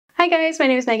Hi guys, my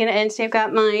name is Megan and today I've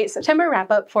got my September wrap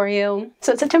up for you.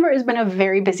 So September has been a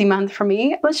very busy month for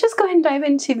me. Let's just go ahead and dive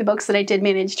into the books that I did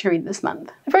manage to read this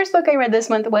month. The first book I read this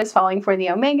month was Falling for the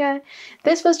Omega.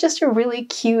 This was just a really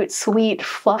cute, sweet,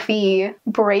 fluffy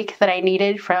break that I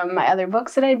needed from my other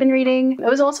books that I'd been reading. It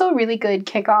was also a really good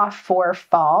kickoff for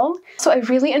fall. So I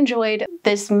really enjoyed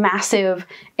this massive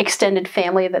extended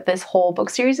family that this whole book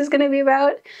series is going to be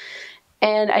about.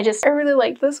 And I really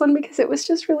liked this one because it was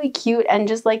just really cute and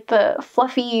just like the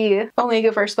fluffy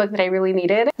Omega first book that I really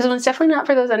needed. This one's definitely not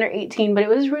for those under 18, but it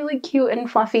was really cute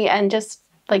and fluffy and just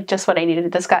what I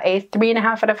needed. This got a 3.5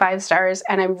 out of 5 stars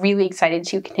and I'm really excited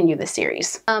to continue this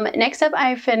series. Next up,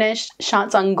 I finished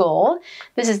Shots on Goal.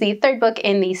 This is the third book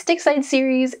in the Stickside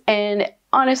series and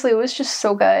honestly, it was just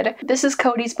so good. This is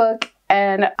Cody's book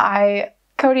and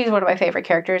Cody is one of my favorite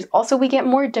characters. Also, we get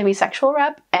more demisexual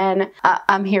rep, and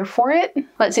I'm here for it.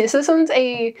 Let's see, so this one's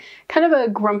a kind of a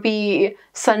grumpy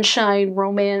sunshine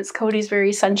romance. Cody's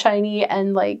very sunshiny,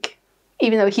 and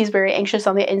even though he's very anxious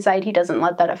on the inside, he doesn't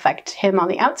let that affect him on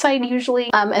the outside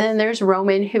usually. And then there's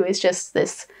Roman, who is just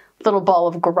this little ball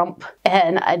of grump,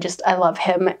 and I love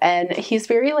him, and he's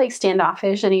very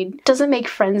standoffish, and he doesn't make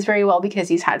friends very well because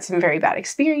he's had some very bad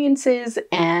experiences,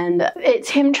 and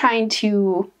it's him trying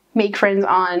to make friends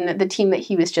on the team that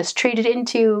he was just traded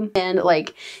into, and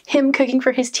him cooking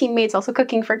for his teammates, also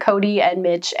cooking for Cody and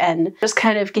Mitch, and just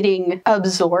kind of getting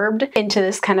absorbed into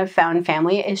this kind of found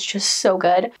family is just so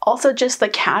good. Also, just the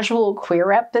casual queer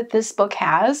rep that this book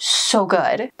has, so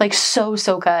good.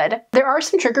 So good. There are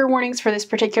some trigger warnings for this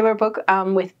particular book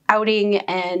with outing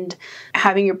and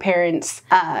having your parents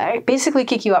basically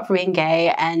kick you out for being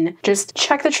gay, and just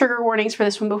check the trigger warnings for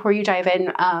this one before you dive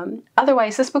in.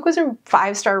 Otherwise, this book was a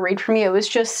 5-star read for me. It was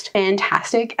just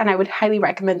fantastic and I would highly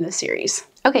recommend this series.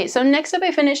 Okay, so next up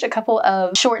I finished a couple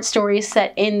of short stories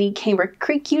set in the Camber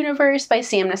Creek universe by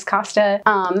Sam Nascosta.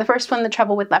 The first one, The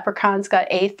Trouble with Leprechauns, got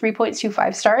a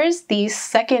 3.25 stars. The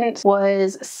second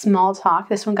was Small Talk.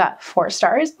 This one got 4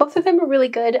 stars. Both of them are really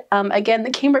good. Again,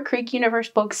 the Camber Creek universe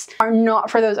books are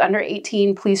not for those under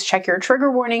 18. Please check your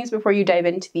trigger warnings before you dive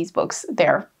into these books.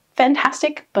 They're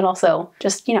fantastic, but also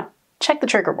just, check the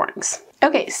trigger warnings.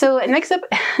 Okay, so next up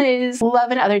is Love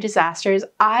and Other Disasters.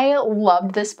 I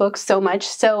loved this book so much.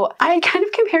 So I kind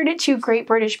of compared it to Great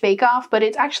British Bake Off, but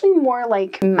it's actually more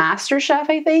like MasterChef,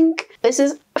 I think. This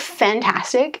is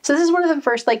fantastic. So this is one of the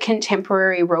first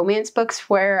contemporary romance books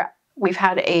where we've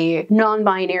had a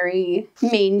non-binary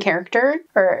main character,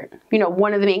 or,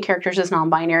 one of the main characters is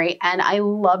non-binary, and I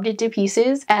loved it to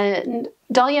pieces. And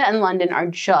Dahlia and London are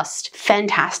just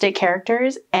fantastic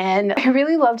characters, and I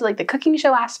really loved the cooking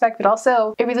show aspect, but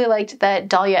also I really liked that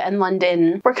Dahlia and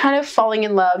London were kind of falling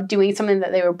in love, doing something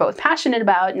that they were both passionate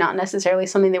about, not necessarily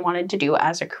something they wanted to do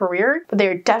as a career, but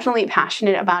they're definitely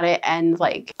passionate about it. And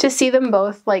to see them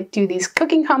both do these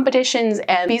cooking competitions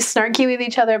and be snarky with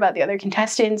each other about the other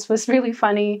contestants was really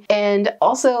funny. And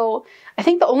also, I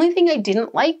think the only thing I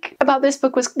didn't like about this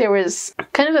book was there was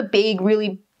kind of a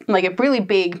really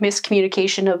big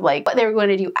miscommunication of what they were going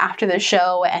to do after the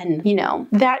show, and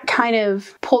that kind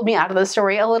of pulled me out of the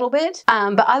story a little bit.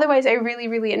 But otherwise, I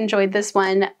really enjoyed this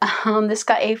one. This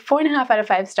got a 4.5 out of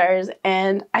 5 stars,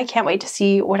 and I can't wait to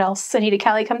see what else Anita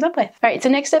Kelly comes up with. All right, so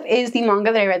next up is the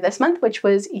manga that I read this month, which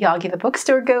was Yagi the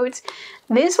Bookstore Goat.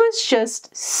 This was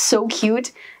just so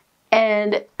cute,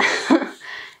 and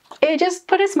it just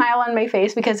put a smile on my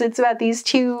face because it's about these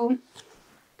two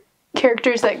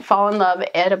characters that fall in love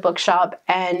at a bookshop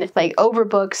and over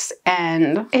books,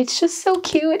 and it's just so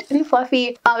cute and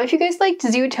fluffy. If you guys liked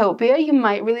Zootopia, you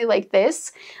might really like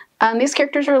this. These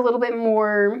characters are a little bit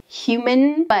more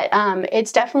human, but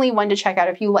it's definitely one to check out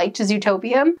if you liked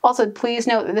Zootopia. Also, please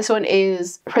note that this one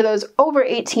is for those over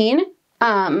 18.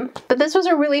 But this was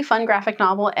a really fun graphic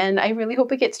novel, and I really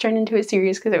hope it gets turned into a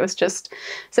series because it was just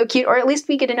so cute, or at least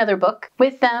we get another book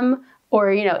with them, or,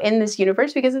 in this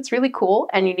universe, because it's really cool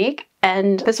and unique.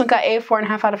 And this one got a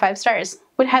 4.5 out of 5 stars.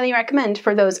 Would highly recommend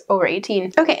for those over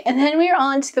 18. Okay, and then we are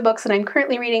on to the books that I'm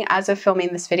currently reading as of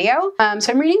filming this video.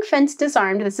 So I'm reading Fence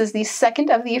Disarmed. This is the second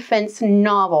of the Fence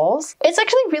novels. It's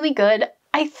actually really good.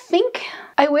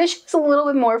 I wish it was a little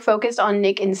bit more focused on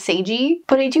Nick and Seiji,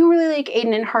 but I do really like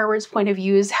Aiden and Harvard's point of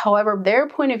views. However, their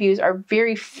point of views are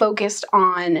very focused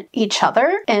on each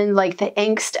other and the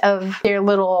angst of their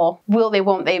little will they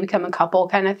won't they become a couple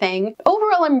kind of thing.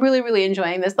 Overall, I'm really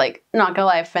enjoying this. Not gonna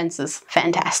lie, Fence is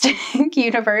fantastic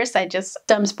universe.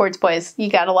 Dumb sports boys, you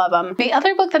gotta love them. The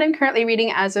other book that I'm currently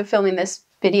reading as of filming this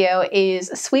video is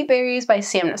Sweet Berries by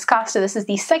Sam Nascosta. This is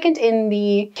the second in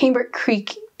the Camber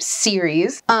Creek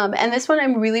series. And this one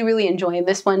I'm really, really enjoying.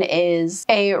 This one is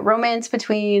a romance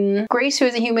between Grace, who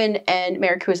is a human, and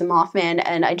Merrick, who is a Mothman,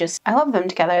 and I love them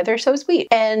together. They're so sweet.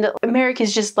 And Merrick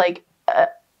is just like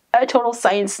a total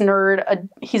science nerd.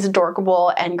 He's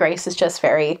adorable, and Grace is just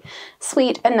very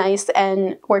sweet and nice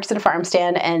and works at a farm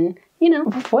stand, and you know,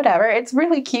 whatever. It's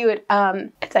really cute.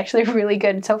 It's actually really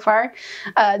good so far.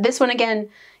 This one, again,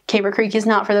 Caper Creek is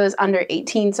not for those under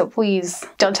 18, so please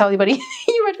don't tell anybody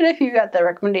you read it if you got the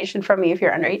recommendation from me if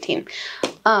you're under 18.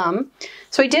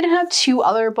 So I did have 2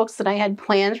 other books that I had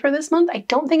planned for this month. I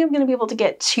don't think I'm going to be able to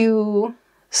get to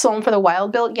Solemn for the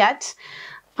Wild Built yet.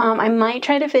 I might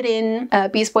try to fit in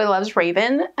Beast Boy Loves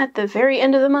Raven at the very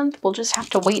end of the month. We'll just have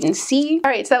to wait and see. All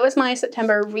right, so that was my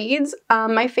September reads.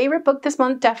 My favorite book this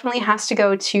month definitely has to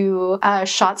go to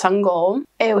Shots on Goal.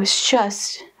 It was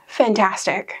just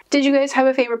fantastic. Did you guys have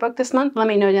a favorite book this month? Let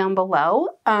me know down below.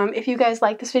 If you guys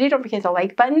like this video, don't forget the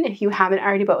like button. If you haven't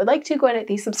already but would like to, go ahead and hit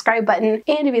the subscribe button.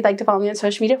 And if you'd like to follow me on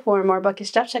social media for more bookish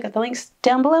stuff, check out the links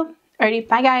down below. Alrighty,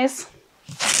 bye guys.